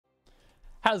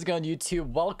How's it going,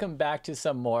 YouTube? Welcome back to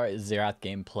some more Xerath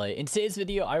gameplay. In today's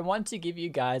video, I want to give you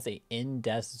guys an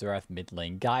in-depth Xerath mid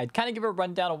lane guide, kind of give a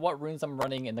rundown of what runes I'm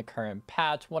running in the current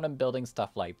patch, what I'm building, stuff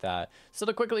like that. So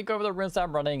to quickly go over the runes that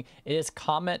I'm running, it is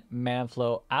Comet,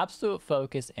 Manflow, Absolute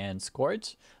Focus, and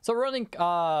Scorch. So we're running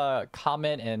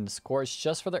Comet and Scorch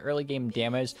just for the early game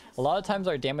damage. A lot of times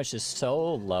our damage is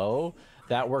so low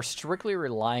that we're strictly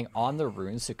relying on the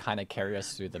runes to kind of carry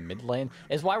us through the mid lane.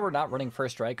 Is why we're not running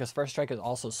First Strike, because First Strike is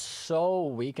also so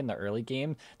weak in the early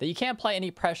game that you can't apply any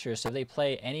pressure. So if they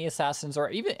play any assassins or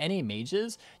even any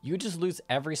mages, you just lose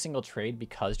every single trade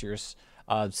because you're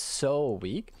so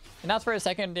weak. And as for a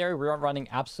secondary, we're running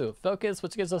Absolute Focus,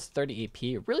 which gives us 30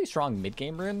 AP, really strong mid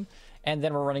game rune. And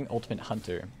then we're running Ultimate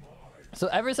Hunter. So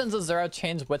ever since the Xerath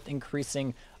change with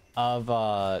increasing of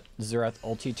Xerath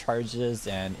ulti charges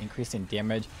and increasing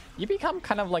damage, you become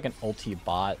kind of like an ulti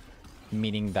bot,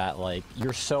 meaning that like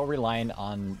you're so reliant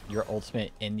on your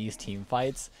ultimate in these team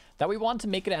fights that we want to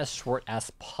make it as short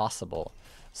as possible.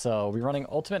 So we're running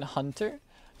Ultimate Hunter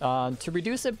to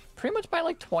reduce it pretty much by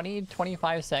like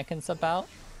 20-25 seconds about.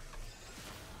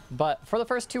 But for the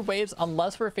first two waves,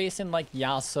 unless we're facing like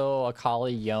Yasuo,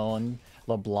 Akali, Yone,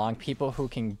 LeBlanc, people who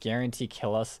can guarantee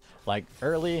kill us like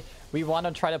early, we want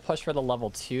to try to push for the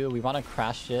level 2. We want to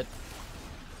crash it.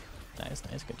 Nice,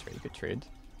 good trade.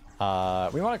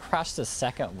 We want to crash the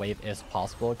second wave if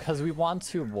possible because we want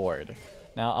to ward.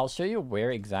 Now I'll show you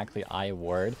where exactly I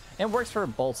ward. It works for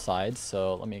both sides,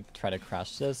 so let me try to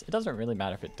crash this. It doesn't really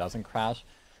matter if it doesn't crash,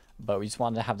 but we just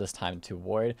wanted to have this time to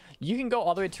ward. You can go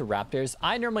all the way to Raptors.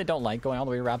 I normally don't like going all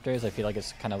the way to Raptors. I feel like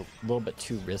it's kind of a little bit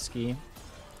too risky.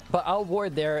 But I'll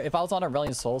ward there. If I was on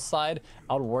Aurelion Soul side,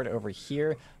 I would ward over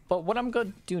here. But what I'm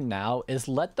going to do now is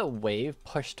let the wave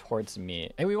push towards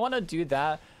me. And we want to do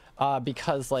that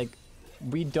because like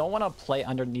we don't want to play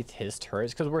underneath his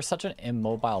turrets because we're such an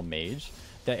immobile mage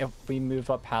that if we move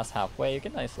up past halfway, you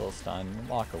get a nice little stun,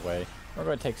 walk away. We're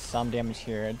going to take some damage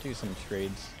here, do some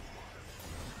trades.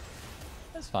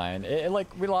 That's fine.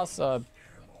 Like we lost a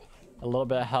little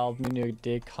bit of health. Nunu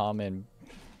did come and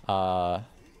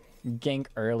gank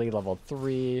early level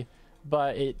 3,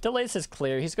 but it delays his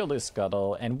clear. He's gonna lose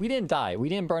Scuttle, and we didn't die. We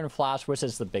didn't burn Flash, which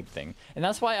is the big thing. And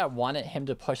that's why I wanted him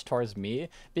to push towards me,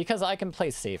 because I can play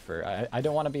safer. I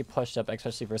don't want to be pushed up,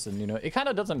 especially versus Nuno. It kind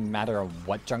of doesn't matter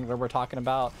what jungler we're talking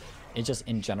about. It's just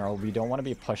in general, we don't want to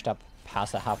be pushed up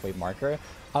past the halfway marker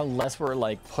unless we're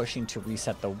like pushing to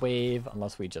reset the wave,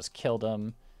 unless we just killed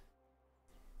him.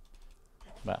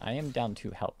 But I am down 2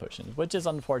 health potions, which is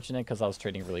unfortunate because I was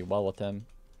trading really well with him.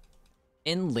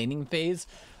 In laning phase,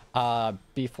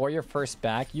 before your first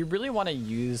back, you really want to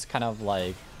use kind of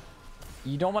like,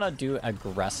 you don't want to do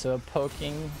aggressive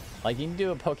poking. Like you can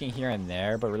do a poking here and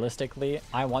there, but realistically,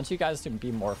 I want you guys to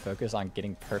be more focused on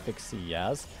getting perfect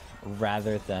CS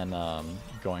rather than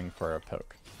going for a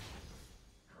poke.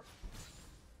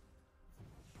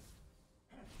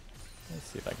 Let's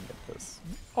see if I can get this.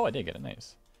 Oh, I did get it,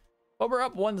 nice. But we're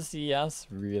up 1 CS,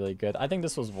 really good. I think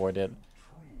this was warded.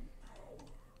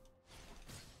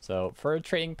 So for a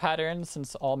trading pattern,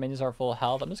 since all minions are full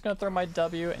health, I'm just gonna throw my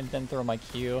W and then throw my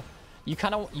Q.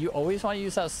 You always want to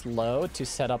use that slow to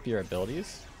set up your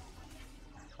abilities.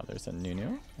 Oh, there's a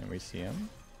Nunu, and we see him.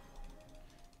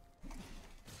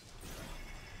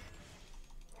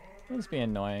 This be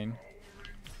annoying.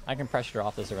 I can pressure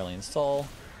off this Aurelion Soul.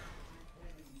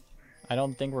 I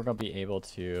don't think we're gonna be able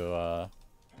to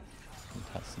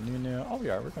contest Nunu. Oh, we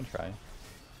are. We're gonna try.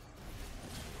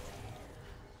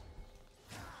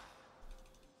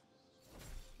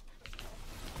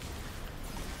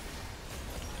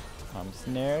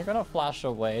 Snare, gonna flash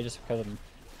away just because I'm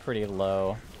pretty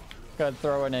low. Gonna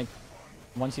throw in a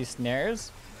once he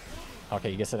snares.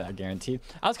 Okay, you guess it guaranteed.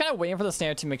 I was kind of waiting for the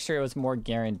snare to make sure it was more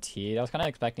guaranteed. I was kind of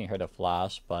expecting her to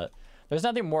flash, but there's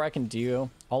nothing more I can do.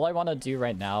 All I want to do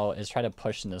right now is try to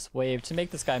push in this wave to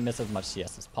make this guy miss as much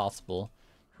CS as possible.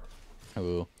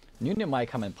 Ooh, Nunu might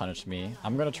come and punish me.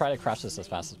 I'm gonna try to crash this as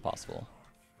fast as possible.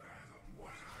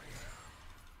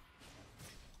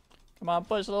 Come on,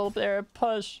 push a little there,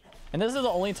 push. And this is the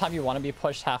only time you want to be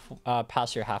pushed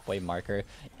past your halfway marker,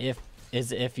 if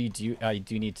you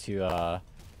do need to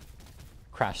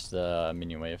crash the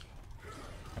minion wave.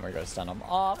 And we're gonna stun them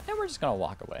off, and we're just gonna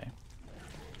walk away.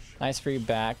 Nice free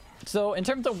back. So in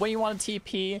terms of when you want to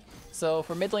TP, so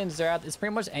for mid lane Xerath, it's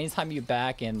pretty much anytime you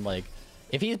back in, like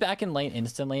if he's back in lane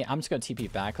instantly, I'm just gonna TP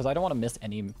back because I don't want to miss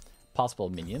any possible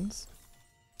minions.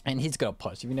 And he's going to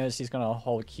push. If you notice, he's going to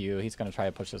hold Q. He's going to try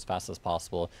to push as fast as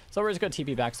possible. So we're just going to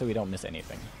TP back so we don't miss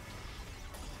anything.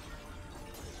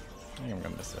 think I'm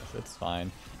gonna miss this. It's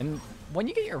fine. And when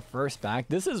you get your first back,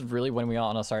 this is really when we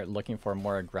want to start looking for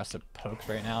more aggressive pokes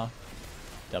right now.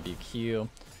 WQ.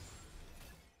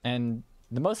 And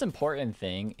the most important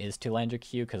thing is to land your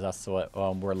Q, because that's what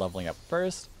we're leveling up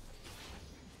first.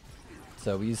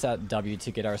 So we use that W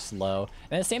to get our slow.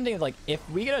 And the same thing is like, if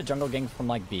we get a jungle gank from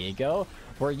like Viego,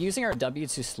 we're using our W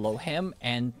to slow him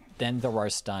and then throw our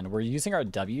stun. We're using our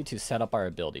W to set up our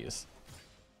abilities.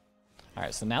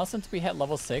 Alright, so now since we hit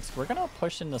level 6, we're gonna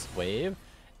push in this wave,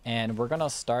 and we're gonna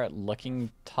start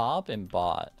looking top and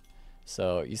bot.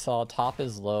 So you saw top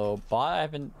is low, bot I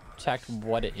haven't checked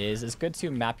what it is. It's good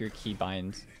to map your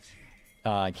keybinds,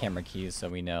 camera keys, so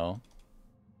we know.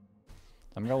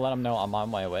 I'm gonna let them know I'm on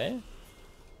my way.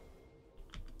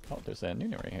 Oh, there's a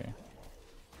Nunu right here.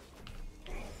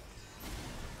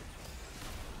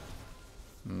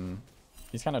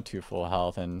 He's kind of too full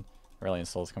health, and Aurelion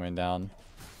Soul's coming down.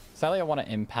 Sadly, I want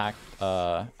to impact,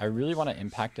 I really want to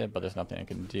impact it, but there's nothing I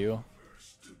can do.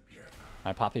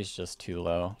 My Poppy's just too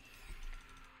low.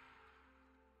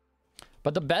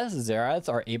 But the best Xeraths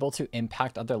are able to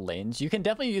impact other lanes. You can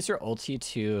definitely use your ulti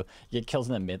to get kills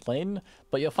in the mid lane,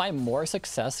 but you'll find more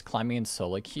success climbing in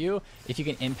solo queue if you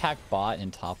can impact bot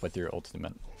and top with your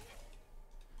ultimate.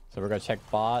 So we're going to check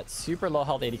bot. Super low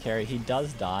health AD carry. He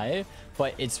does die,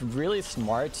 but it's really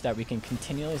smart that we can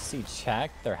continuously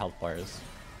check their health bars.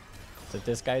 So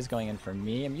this guy's going in for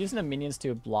me. I'm using the minions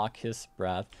to block his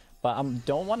breath, but I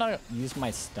don't want to use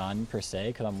my stun per se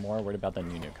because I'm more worried about the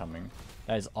Nunu coming.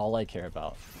 That is all I care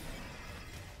about.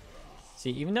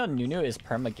 See, even though Nunu is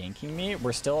perma-ganking me,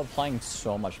 we're still applying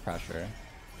so much pressure.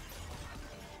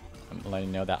 I'm letting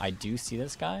you know that I do see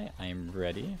this guy. I am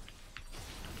ready.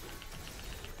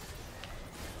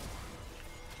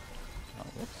 Oh,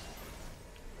 whoops.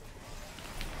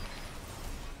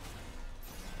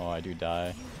 Oh, I do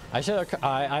die. I should have.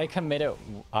 I committed.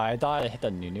 I thought I hit the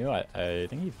Nunu. I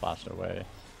think he flashed away.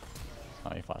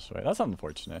 Oh, he flashed away. That's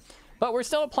unfortunate. But we're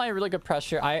still applying really good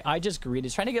pressure. I just greedy,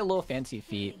 trying to get a little fancy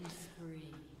feet.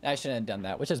 I shouldn't have done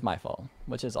that, which is my fault.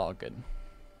 Which is all good.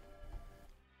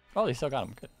 Oh, they still got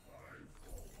him. Good.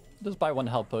 Just buy one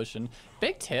health potion.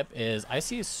 Big tip is I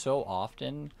see so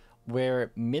often where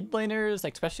mid laners,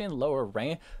 like especially in lower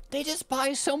rank, they just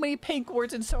buy so many pink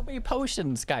wards and so many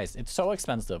potions. Guys, it's so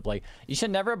expensive. Like, you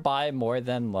should never buy more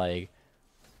than like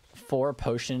 4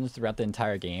 potions throughout the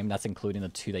entire game. That's including the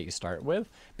 2 that you start with,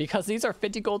 because these are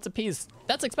 50 golds a piece.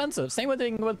 That's expensive. Same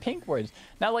with pink wards.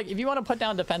 Now, like, if you want to put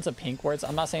down defensive pink wards,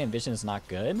 I'm not saying vision is not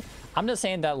good. I'm just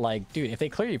saying that, like, dude, if they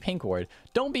clear your pink ward,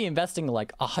 don't be investing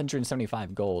like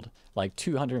 175 gold, like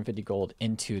 250 gold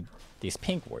into these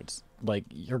pink wards. Like,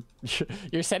 you're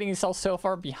setting yourself so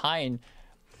far behind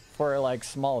for like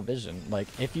small vision. Like,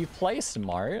 if you play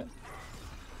smart,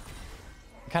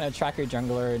 kind of track your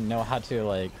jungler, know how to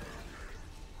like,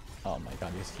 oh my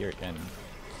god, he's here again.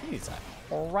 Jeez,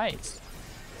 alright.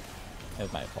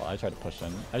 It's my fault. I tried to push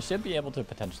him. I should be able to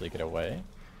potentially get away.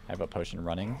 I have a potion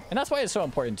running, and that's why it's so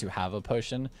important to have a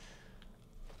potion.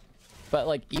 But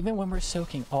like, even when we're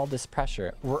soaking all this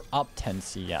pressure, we're up 10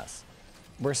 CS.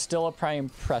 We're still applying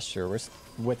pressure. We're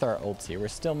with our ulti. We're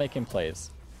still making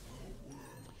plays.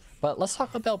 But let's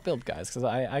talk about build, guys, because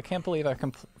I can't believe I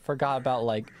forgot about,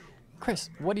 like,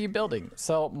 Chris, what are you building?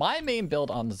 So my main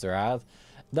build on Xerath,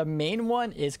 the main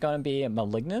one is going to be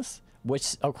Malignus,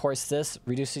 which of course this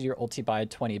reduces your ulti by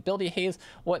 20 ability haze.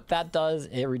 What that does,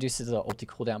 it reduces the ulti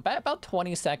cooldown by about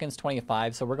 20 seconds,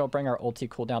 25. So we're going to bring our ulti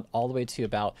cooldown all the way to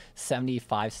about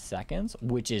 75 seconds,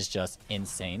 which is just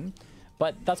insane.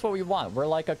 But that's what we want. We're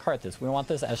like a Karthus. We want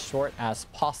this as short as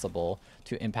possible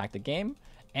to impact the game.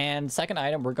 And second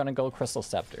item, we're going to go Crystal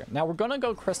Scepter. Now, we're going to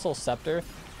go Crystal Scepter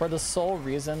for the sole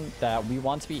reason that we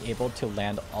want to be able to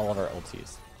land all of our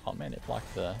ultis. Oh man, it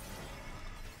blocked the...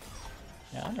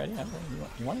 Yeah, I'm ready.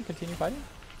 You want to continue fighting?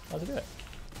 Let's do it.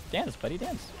 Dance, buddy,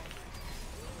 dance.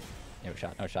 No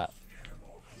shot, no shot.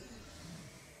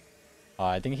 Oh,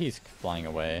 I think he's flying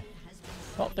away.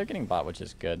 Well, they're getting bot, which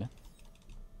is good.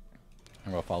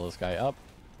 I'm going to follow this guy up.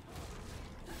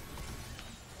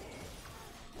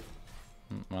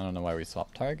 I don't know why we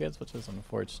swapped targets, which is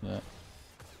unfortunate.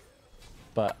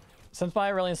 But since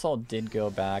my Aurelion Soul did go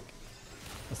back,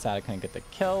 I'm sad I couldn't get the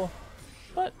kill.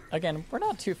 But again, we're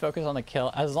not too focused on the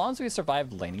kill. As long as we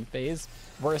survive laning phase,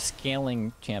 we're a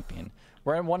scaling champion.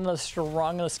 We're one of the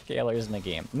strongest scalers in the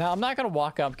game. Now, I'm not going to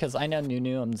walk up because I know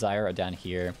Nunu and Zyra are down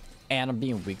here. And I'm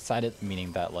being weak-sided,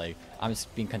 meaning that like I'm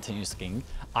just being continuous skiing.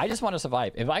 I just want to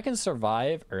survive. If I can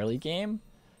survive early game,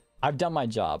 I've done my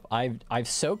job. I've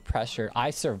soaked pressure.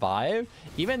 I survive.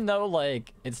 Even though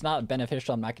like it's not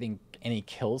beneficial, I'm not getting any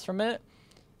kills from it.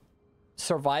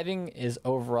 Surviving is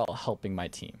overall helping my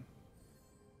team.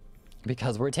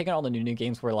 Because we're taking all the new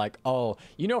games where like, oh,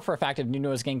 you know for a fact if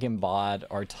Nuno is ganking bot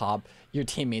or top, your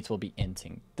teammates will be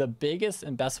inting. The biggest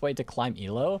and best way to climb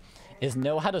elo is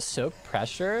know how to soak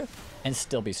pressure and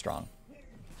still be strong.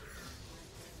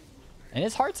 And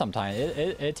it's hard sometimes.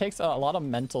 It takes a lot of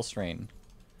mental strain.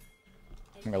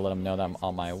 I'm gonna let him know that I'm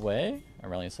on my way.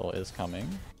 Aurelion Soul is coming.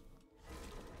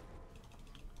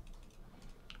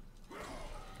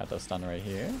 Got the stun right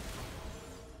here.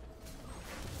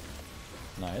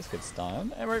 Nice, good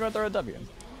stun. And we're going to throw a W.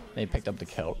 They picked up the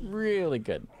kill. Really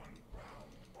good.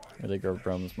 Really good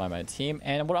roams by my team.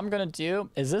 And what I'm going to do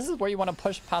is this is where you want to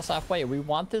push past halfway. We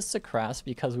want this to crash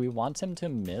because we want him to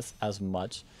miss as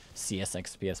much CS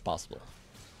XP as possible.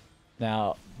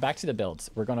 Now, back to the builds.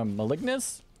 We're going to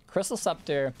Malignus, Crystal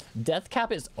Scepter. Death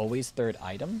Cap is always third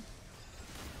item.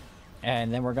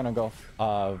 And then we're going to go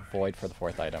Void for the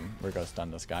fourth item. We're going to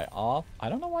stun this guy off. I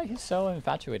don't know why he's so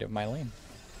infatuated with my lane.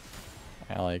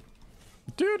 I like,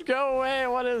 dude, go away.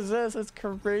 What is this? It's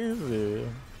crazy.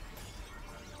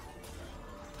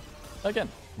 Again,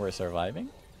 we're surviving,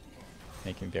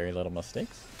 making very little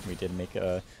mistakes. We did make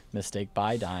a mistake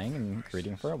by dying and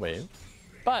greeting for a wave,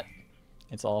 but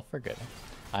it's all for good.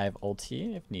 I have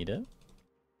ulti if needed.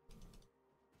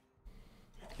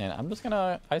 And I'm just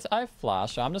gonna, I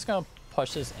flash, so I'm just gonna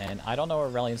push this in. I don't know where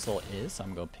Aurelion Soul is, so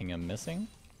I'm gonna ping him missing.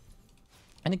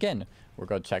 And again, we're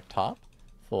gonna check top.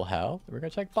 Full health. We're gonna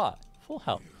check bot. Full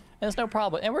health. And it's no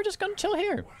problem. And we're just gonna chill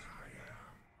here.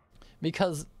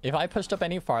 Because if I pushed up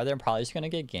any farther, I'm probably just gonna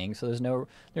get ganked. So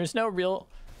there's no real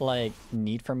like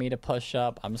need for me to push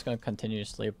up. I'm just gonna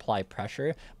continuously apply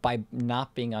pressure by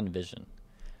not being on vision.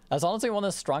 That's honestly one of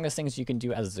the strongest things you can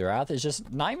do as Xerath is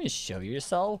just not even show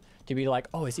yourself to be like,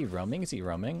 oh, is he roaming? Is he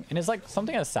roaming? And it's like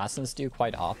something assassins do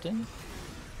quite often.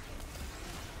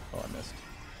 Oh, I missed.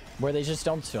 Where they just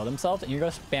don't show themselves and you go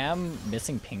spam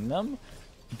missing ping them,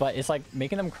 but it's like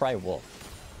making them cry wolf.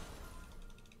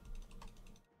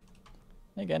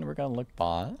 Again, we're gonna look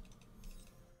bot.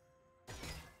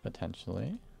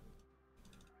 Potentially.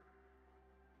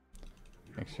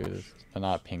 Make sure there's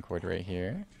not pink ward right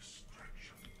here.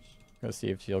 Go see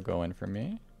if she'll go in for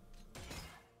me.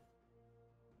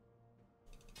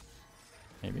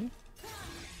 Maybe.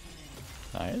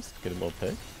 Nice, good little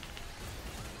pick.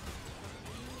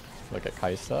 Look at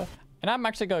Kaisa. And I'm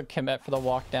actually going to commit for the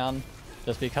walk down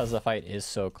just because the fight is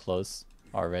so close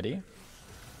already.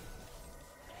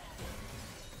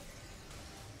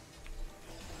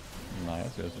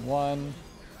 Nice, there's one.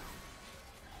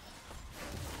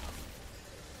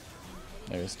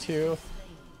 There's two.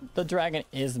 The dragon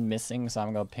is missing, so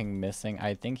I'm going to ping missing.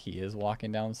 I think he is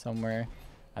walking down somewhere.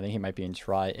 I think he might be in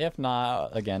try. If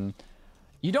not, again,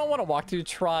 you don't want to walk through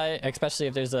try, especially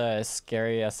if there's a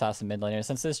scary assassin mid laner.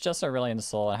 Since it's just Aurelion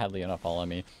Soul, I had Leona follow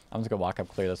me. I'm just going to walk up,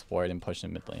 clear this board, and push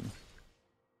in mid lane.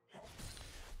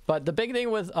 But the big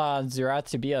thing with Xerath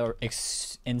to be a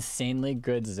insanely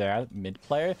good Xerath mid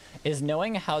player is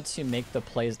knowing how to make the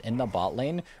plays in the bot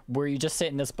lane where you just sit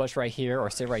in this bush right here or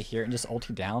sit right here and just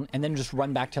ulti down and then just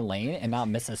run back to lane and not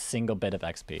miss a single bit of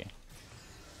XP.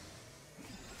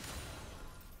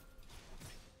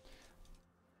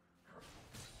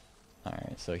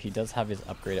 Alright, so he does have his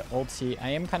upgraded ulti. I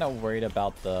am kind of worried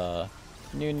about the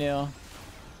Nunu.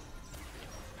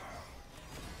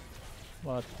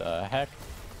 What the heck?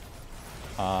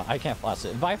 I can't flash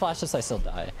it. If I flash this, I still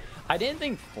die. I didn't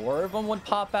think 4 of them would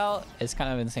pop out. It's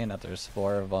kind of insane that there's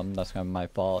 4 of them. That's kind of my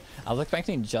fault. I was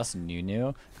expecting just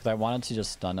Nunu because I wanted to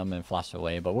just stun them and flash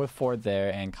away. But with 4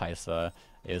 there and Kaisa,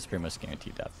 it was pretty much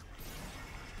guaranteed death.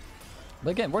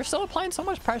 But again, we're still applying so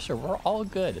much pressure. We're all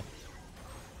good.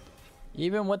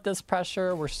 Even with this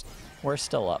pressure, we're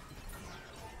still up.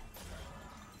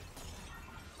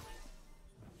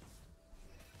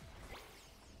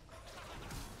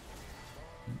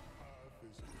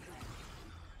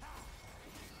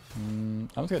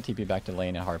 I'm just gonna TP back to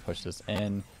lane and hard push this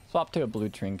in. Swap to a blue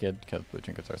trinket because blue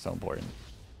trinkets are so important.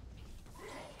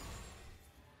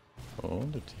 Cool,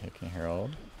 the taking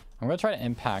herald. I'm gonna try to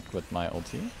impact with my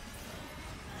ulti.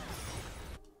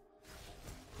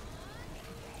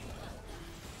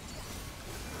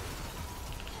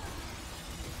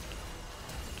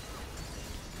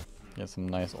 Get some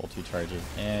nice ulti charges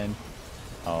in.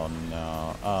 Oh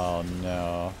no, oh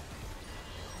no.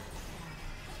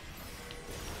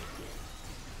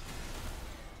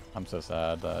 I'm so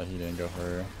sad that he didn't go for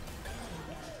her.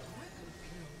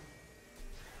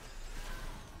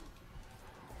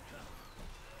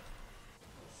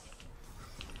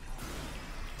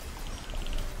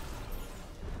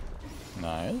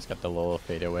 Nice, got the little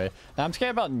fade away. Now I'm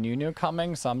scared about Nunu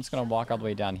coming, so I'm just gonna walk all the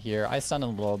way down here. I stun a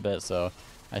little bit, so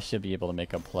I should be able to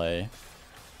make a play.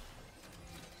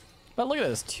 But look at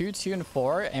this, 2, 2, and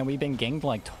 4, and we've been ganked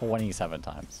like 27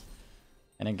 times.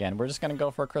 And again, we're just going to go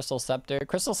for Crystal Scepter.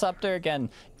 Crystal Scepter, again,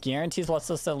 guarantees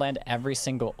lets us to land every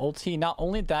single ulti. Not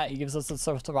only that, it gives us a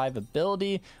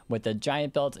survivability with the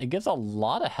giant belts. It gives a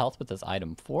lot of health with this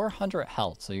item, 400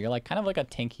 health. So you're like kind of like a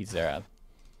tanky Xerath.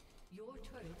 Your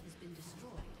turret has been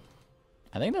destroyed.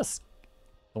 I think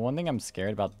the one thing I'm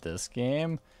scared about this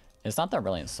game is not the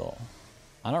Brilliant Soul.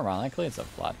 Unironically, it's a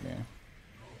Vladimir.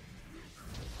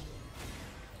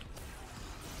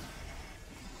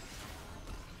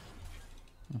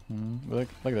 Look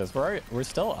at this. We're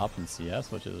still up in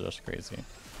CS, which is just crazy.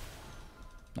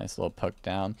 Nice little poke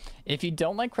down. If you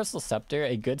don't like Crystal Scepter,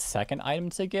 a good second item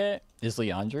to get is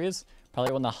Liandry's.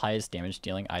 Probably one of the highest damage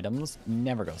dealing items.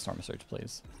 Never go Storm Surge,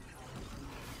 please.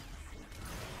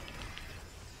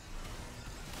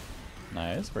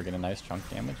 Nice. We're getting a nice chunk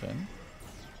damage in.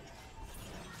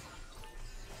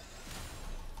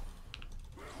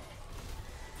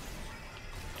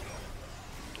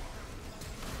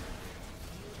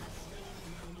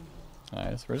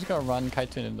 Nice. We're just gonna run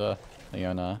Kaitun into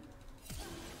Leona.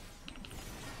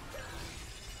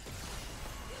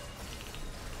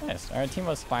 Nice. Our team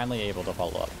was finally able to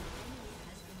follow up.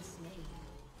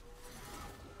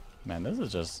 Man, this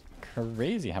is just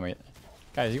crazy how many...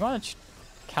 Guys, you want to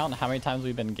count how many times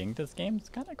we've been ganked this game? It's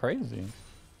kind of crazy.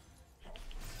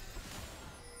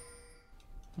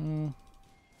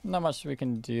 Not much we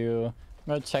can do. I'm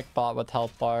gonna check bot with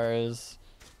health bars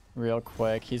real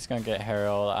quick. He's gonna get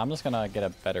Herald. I'm just gonna get a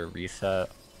better reset.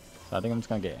 So I think I'm just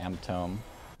gonna get Amtome.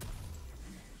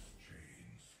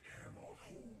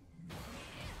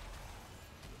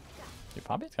 Dude,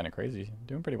 Poppy's kind of crazy.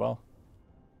 Doing pretty well.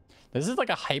 This is like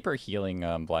a hyper healing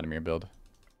Vladimir build.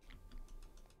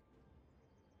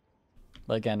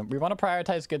 But again, we want to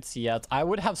prioritize good CS. I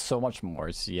would have so much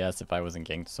more CS if I wasn't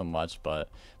ganked so much, but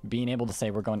being able to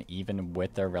say we're going even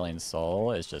with their Aurelian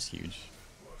Soul is just huge.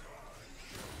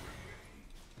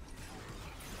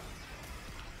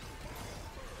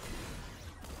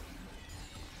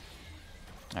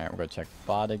 Alright, we're gonna check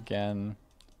bot again.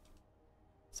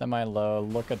 Semi-low,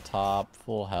 look at top,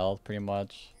 full health pretty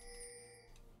much.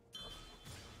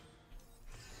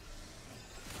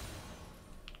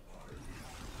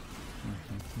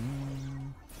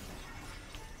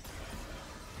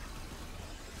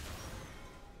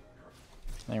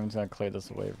 I'm just gonna clear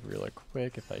this away really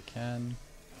quick if I can.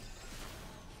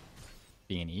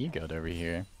 Being egoed over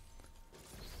here.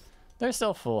 They're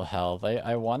still full health.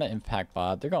 I want to impact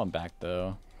bot. They're going back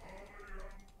though.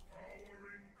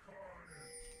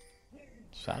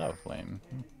 Shadow Flame.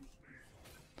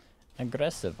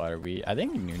 Aggressive are we? I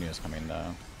think Nunu's coming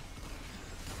though.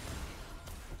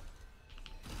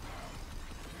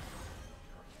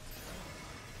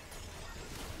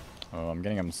 Oh, I'm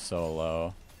getting him so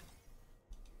low.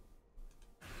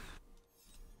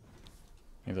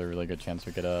 There's a really good chance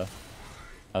we get a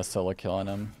solo kill on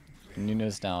him.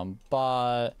 Nunu's down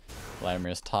bot.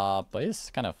 Vladimir's top, but he's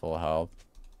kind of full health.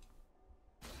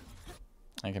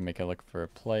 I can make a look for a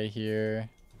play here.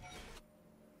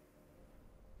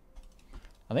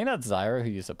 I think that's Zyra who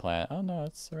used to plant. Oh no,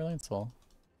 it's Aurelian Soul.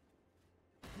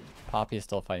 Poppy's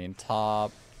still fighting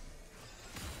top.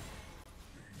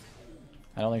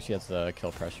 I don't think she has the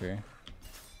kill pressure.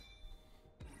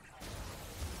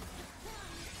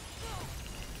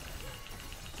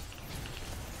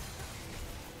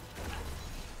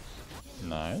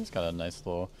 Nice, got a nice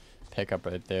little pickup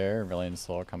right there. Aurelian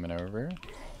Soul coming over.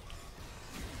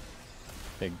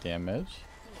 Big damage.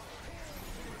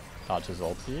 Dodges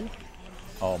ulti.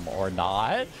 Or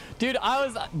not. Dude,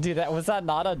 was that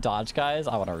not a dodge, guys?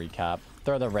 I want to recap.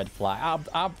 Throw the red flag.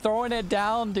 I'm throwing it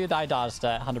down. Dude, I dodged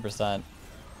that 100%.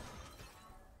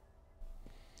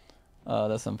 Oh,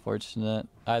 that's unfortunate.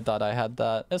 I thought I had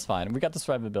that. It's fine. We got the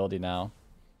survivability now.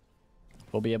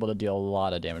 We'll be able to deal a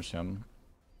lot of damage to him.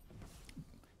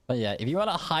 But yeah, if you want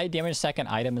a high damage second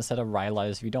item instead of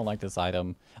Rylai's, if you don't like this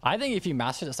item, I think if you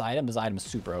master this item is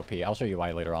super OP. I'll show you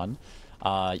why later on.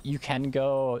 You can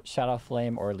go Shadow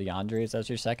Flame or Liandry's as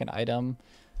your second item.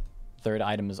 Third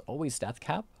item is always Death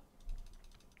Cap.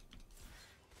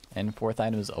 And fourth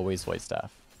item is always White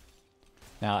Staff.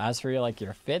 Now, as for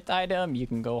your fifth item, you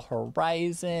can go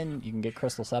Horizon. You can get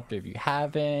Crystal Scepter if you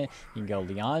haven't. You can go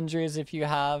Liandry's if you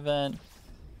haven't.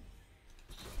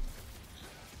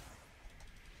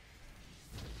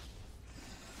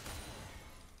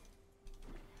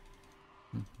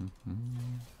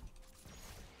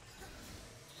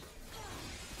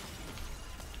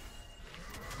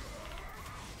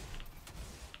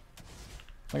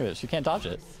 Look at this, she can't dodge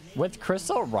it. With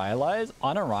Crystal Rylai's,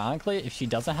 unironically, if she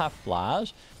doesn't have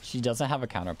flash, she doesn't have a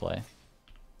counterplay.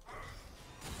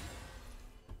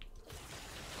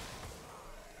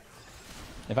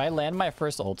 If I land my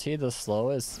first ulti, the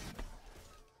slow is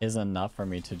enough for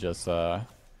me to just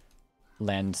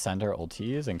land center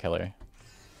ultis and kill her.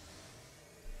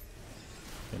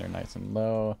 Get her nice and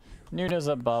low. Nuna's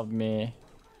above me.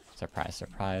 Surprise,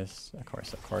 surprise. Of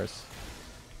course, of course.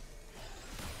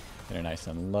 Get her nice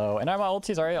and low. And our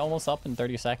ulti's already almost up in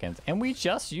 30 seconds. And we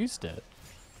just used it.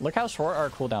 Look how short our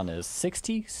cooldown is.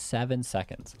 67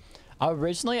 seconds.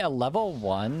 Originally, at level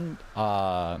 1,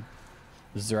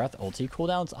 Xerath ulti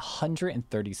cooldown's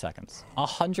 130 seconds.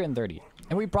 130.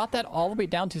 And we brought that all the way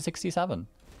down to 67.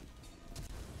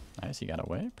 Nice, he got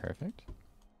away. Perfect.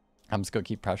 I'm just gonna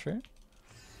keep pressure.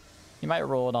 He might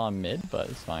roll it on mid, but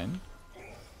it's fine.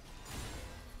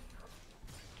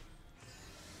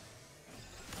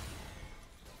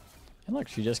 And look,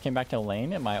 she just came back to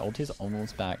lane and my ulti's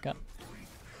almost back up.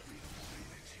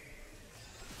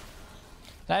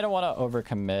 And I don't want to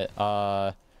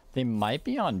overcommit. They might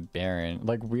be on Baron.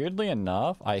 Like, weirdly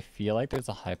enough, I feel like there's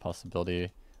a high possibility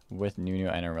with Nunu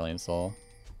and Aurelion Sol.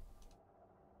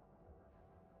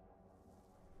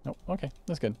 Nope, okay,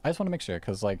 that's good. I just want to make sure,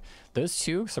 because, like, those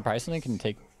two, surprisingly, can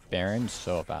take Baron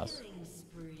so fast.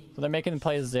 So they're making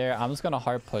plays there. I'm just going to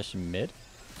hard push mid.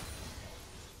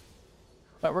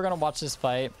 But we're going to watch this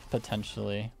fight,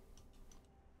 potentially.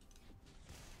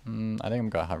 I think I'm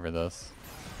going to hover this.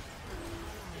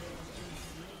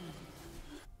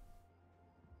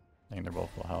 I think they're both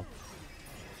full health.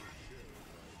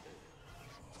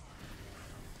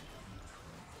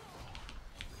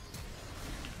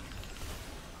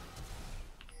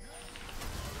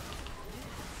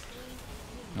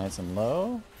 Nice and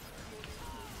low.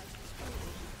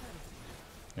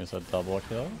 Here's a double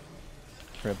kill.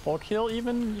 Triple kill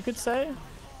even, you could say.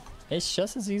 It's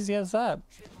just as easy as that.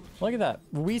 Look at that.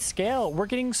 We scale. We're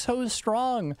getting so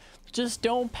strong. Just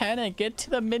don't panic. Get to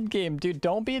the mid game, dude.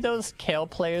 Don't be those Kale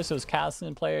players, those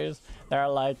Cassin players that are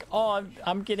like, oh,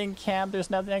 I'm getting camped. There's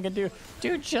nothing I can do.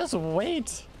 Dude, just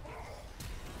wait.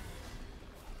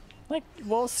 Like,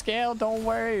 we'll scale. Don't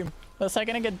worry. The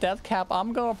second I get death cap,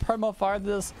 I'm going to perma-fire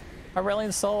this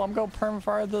Aurelion Sol. I'm going to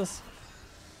perma-fire this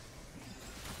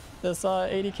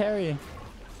 80 carry.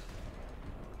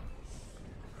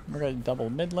 We're going to double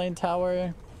mid lane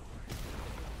tower.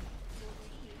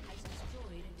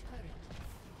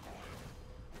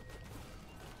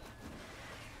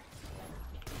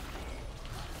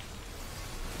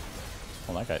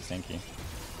 Oh, that guy's stinky.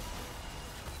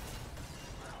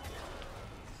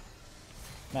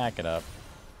 Back it up.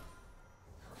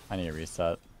 I need a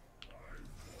reset.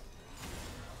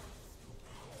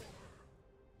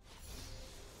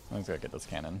 Let's go get this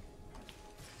cannon.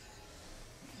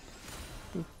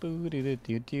 Boop, boo, doo, doo,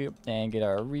 doo, doo. And get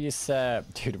our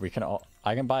reset. Dude, we can all...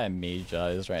 I can buy a mage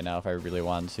right now if I really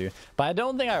want to. But I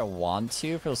don't think I want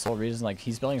to for the sole reason, like,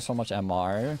 he's building so much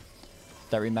MR.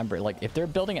 That remember, like, if they're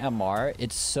building MR,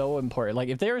 it's so important. Like,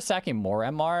 if they were stacking more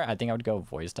MR, I think I would go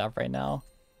voice staff right now.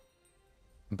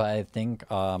 But I think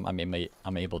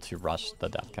I'm able to rush the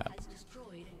death cap.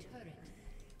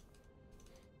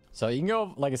 So you can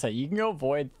go, like I said, you can go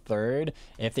void third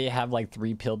if they have like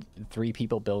three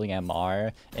people building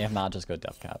MR. If not, just go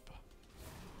death cap.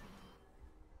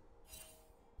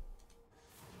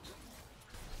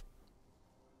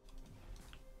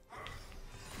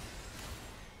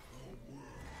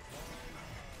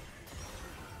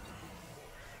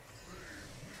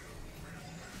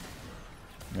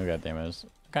 We got damage.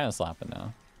 Kind of slapping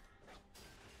now.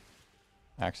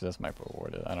 Actually, this might be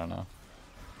rewarded. I don't know.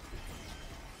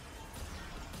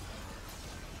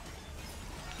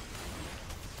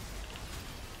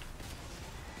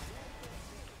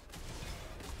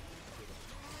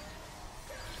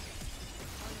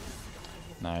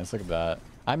 Nice, look at that.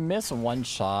 I missed one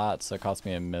shot, so it cost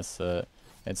me to miss it.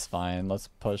 It's fine. Let's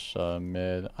push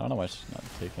mid. I don't know why she's not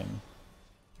taking.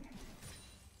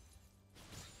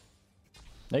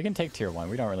 They can take tier 1.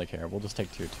 We don't really care. We'll just take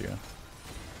tier 2. We'll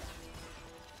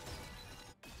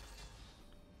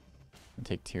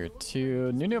take tier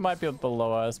 2. Nunu might be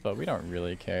below us, but we don't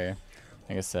really care.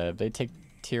 Like I said, if they take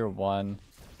tier 1,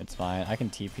 it's fine. I can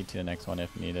TP to the next one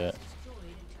if needed.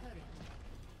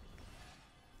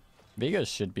 Vega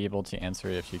should be able to answer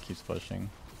it if she keeps pushing.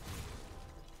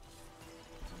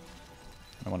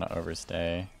 I don't want to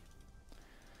overstay.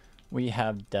 We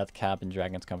have death cap and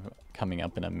dragons coming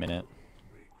up in a minute.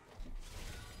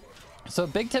 So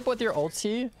big tip with your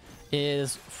ulti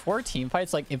is for team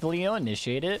fights, like if Leo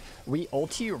initiate it, we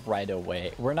ulti right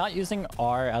away. We're not using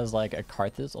R as like a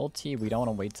Karthus ulti. We don't want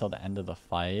to wait till the end of the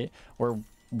fight.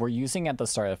 We're using at the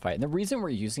start of the fight. And the reason we're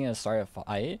using it at the start of the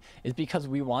fight is because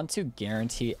we want to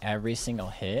guarantee every single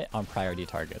hit on priority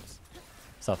targets.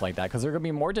 stuff like that, because they're going to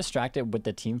be more distracted with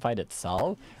the team fight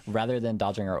itself rather than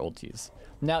dodging our ultis.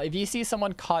 Now, if you see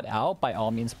someone caught out, by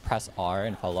all means press R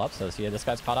and follow up. So see, this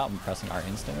guy's caught out, I'm pressing R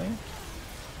instantly.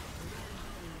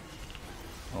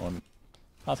 Oh,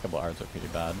 last couple of R's are pretty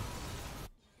bad.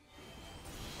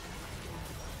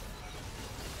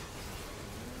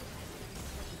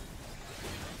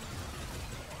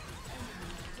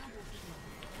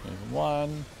 There's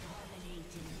one.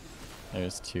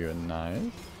 There's two, and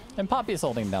nice. And Poppy's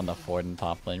holding down the fort in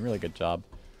top lane. Really good job.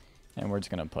 And we're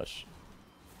just gonna push.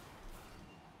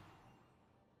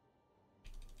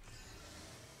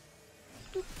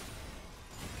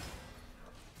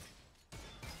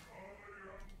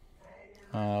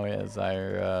 We have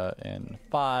Xerath in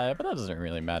 5, but that doesn't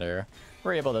really matter.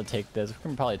 We're able to take this. We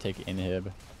can probably take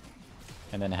inhib.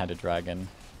 And then head a dragon.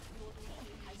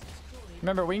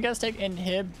 Remember, when you guys take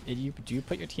inhib, you do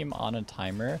put your team on a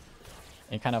timer.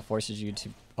 It kind of forces you to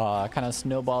kind of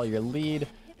snowball your lead.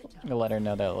 I'm gonna let her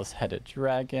know that let's head a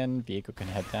dragon. Vehicle can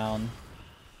head down.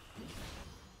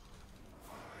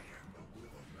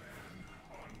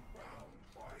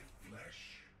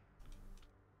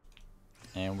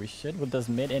 And we should, with this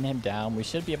mid inhib down, we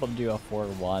should be able to do a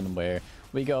 4-1 where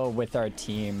we go with our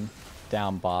team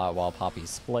down bot while Poppy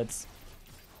splits.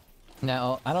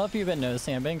 Now, I don't know if you've been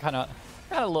noticing, I've been kind of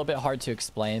a little bit hard to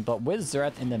explain, but with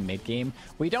Xerath in the mid game,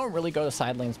 we don't really go to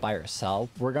side lanes by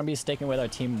ourselves. We're going to be sticking with our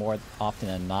team more often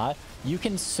than not. You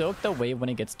can soak the wave when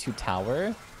it gets to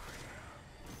tower.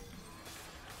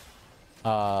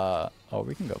 Oh,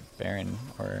 we can go Baron,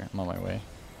 or I'm on my way.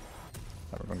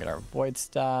 But we're going to get our Void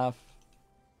Staff.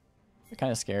 They're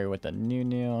kind of scary with the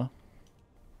Nunu.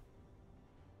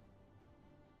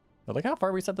 But look how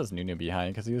far we set this Nunu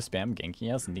behind, because he was spam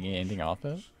ganking us and didn't get anything off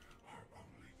it.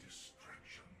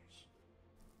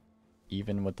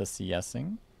 Even with the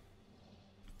CSing.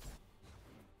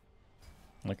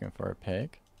 Looking for a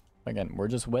pick. Again, we're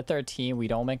just with our team. We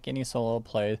don't make any solo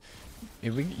plays.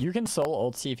 You can solo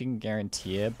ulti if you can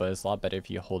guarantee it, but it's a lot better if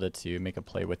you hold it to make a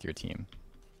play with your team.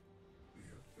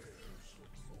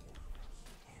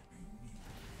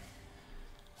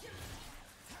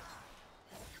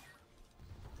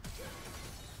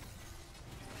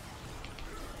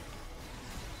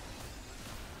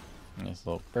 Nice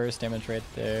little burst damage right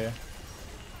there.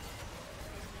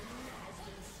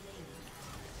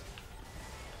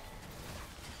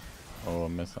 Oh,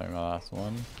 I'm missing my last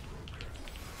one.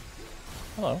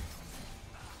 Hello.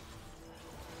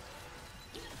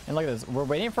 And look at this. We're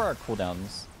waiting for our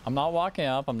cooldowns. I'm not walking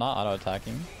up. I'm not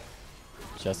auto-attacking.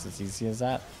 Just as easy as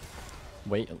that.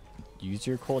 Wait. Use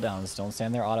your cooldowns. Don't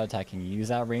stand there auto-attacking. Use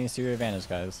that range to your advantage,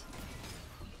 guys.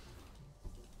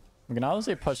 We can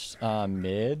obviously push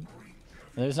mid.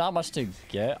 There's not much to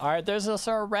get. Alright, there's a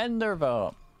surrender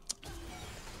vote.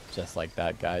 Just like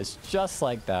that, guys. Just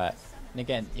like that. And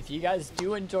again, if you guys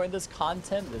do enjoy this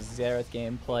content, this Xerath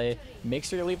gameplay, make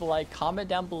sure to leave a like, comment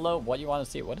down below what you want to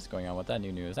see. What is going on with that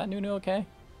Nunu? Is that Nunu okay?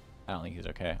 I don't think he's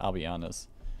okay, I'll be honest.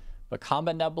 But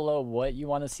comment down below what you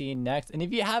want to see next. And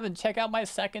if you haven't, check out my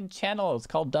second channel. It's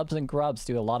called Dubs and Grubs.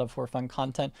 Do a lot of for fun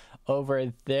content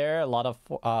over there. A lot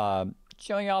of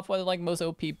showing off what like most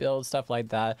OP builds, stuff like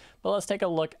that. But let's take a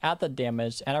look at the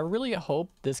damage, and I really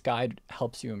hope this guide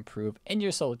helps you improve in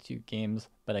your solo queue games.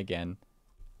 But again,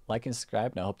 like and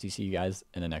subscribe, and I hope to see you guys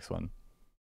in the next one.